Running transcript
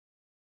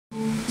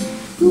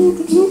Hey,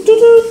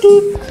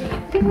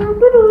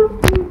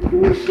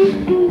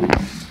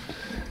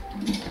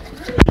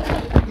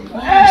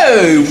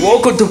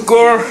 welcome to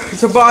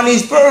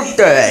Bonnie's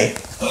birthday.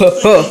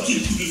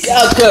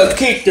 I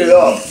kicked it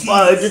off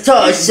by the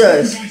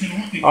tosses.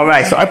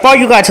 Alright, so I bought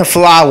you guys a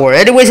flower.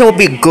 Anyways, it will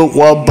be a good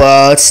one,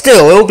 but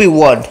still, it will be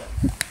one.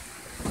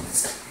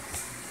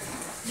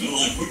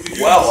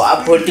 Well,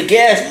 I put the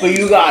gas for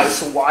you guys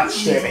to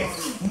watch TV.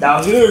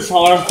 Now here's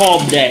our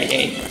home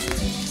day.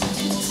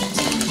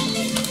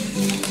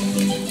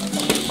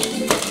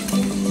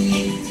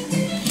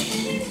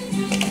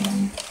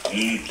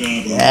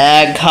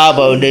 And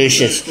combo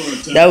dishes.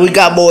 Now we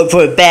got more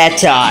for a bad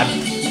time.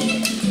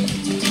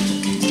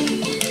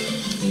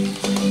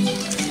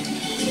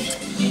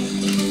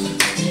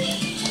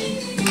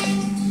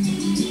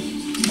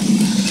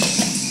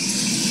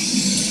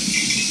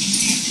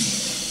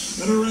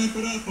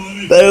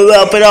 Better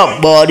wrap it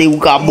up, buddy. We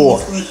got more.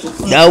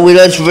 Now we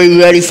just be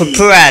ready for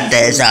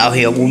practice out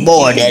here. We're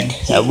morning,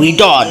 and we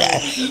done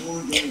that.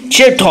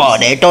 Chip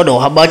on it. Don't know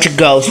how much it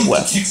goes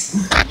with.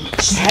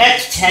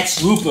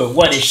 Text Rupert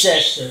what it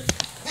says.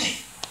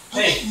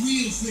 Hey,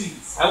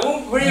 I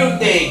want real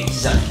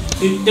things.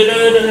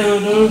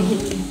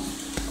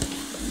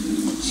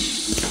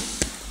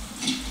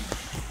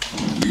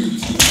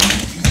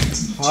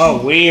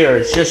 Oh,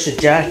 weird. It's just a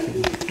jacket.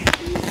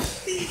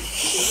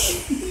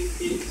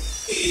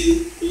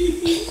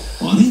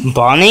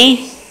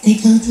 Bonnie?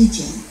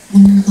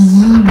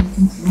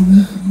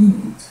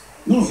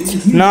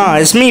 No,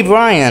 it's me,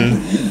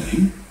 Brian.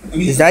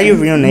 Is that your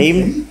real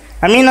name?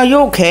 I mean, are you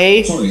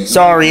okay?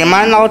 Sorry, am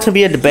I allowed to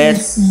be at the bed?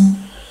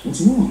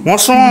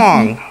 What's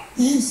wrong?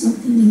 There's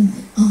something in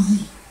my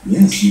eye.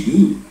 Yes, you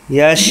do.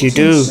 Yes, you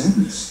do.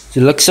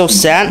 You look so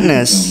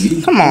sadness.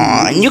 Come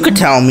on, you could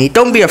tell me.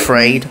 Don't be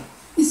afraid.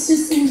 It's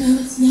just that when I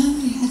was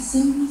young, I had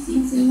so many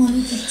things I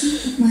wanted to do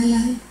with my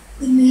life.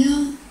 But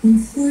now, I'm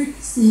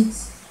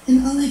 46,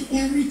 and all I've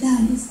ever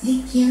done is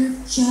take care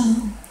of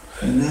Joe.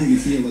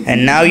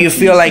 And now you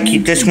feel like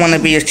you just want to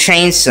be a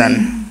chain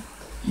son.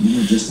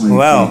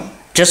 Well,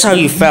 just how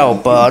you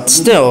felt, but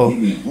still,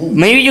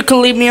 maybe you could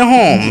leave me at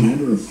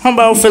home. How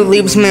about if it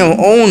leaves me an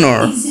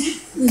owner?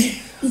 Exactly.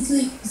 It's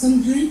like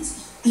sometimes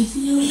I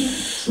feel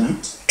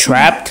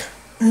Trapped?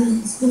 I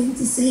was going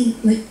to say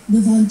like the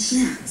Von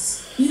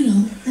Trapps. You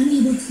know,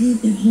 unable to leave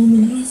their home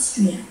in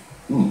Austria.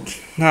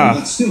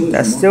 Huh,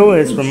 that still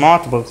is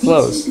remarkable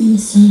close.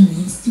 Thanks for being so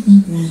nice to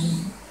me,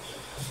 Brian.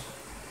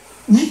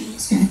 Why are you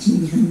scratching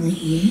behind my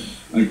ear?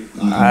 I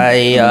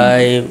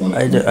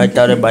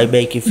thought it might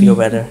make you feel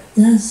better.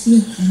 It does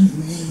feel kind of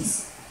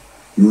nice.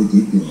 You're a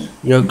good girl.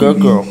 You're a good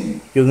girl.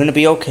 You're gonna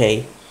be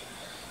okay.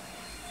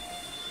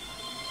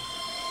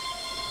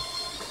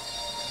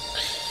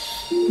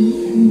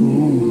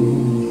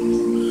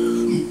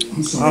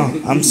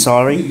 Oh, I'm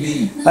sorry.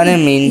 I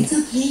didn't mean. It's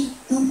okay.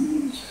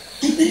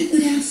 I better go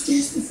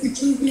downstairs before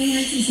Joe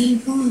realizes I'm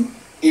gone.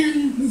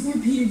 And before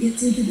Peter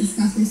gets into the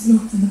stuff that's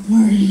not for the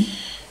party.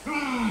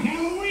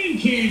 Halloween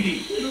candy!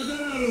 Get that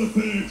out of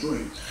the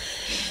pantry.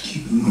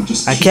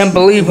 I can't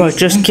believe I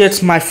just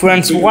kissed my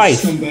friend's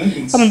wife.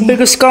 I'm a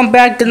bigger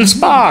scumbag than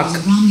Spock. The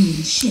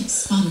Romulan ship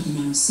spotted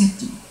in our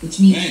sector, which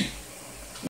means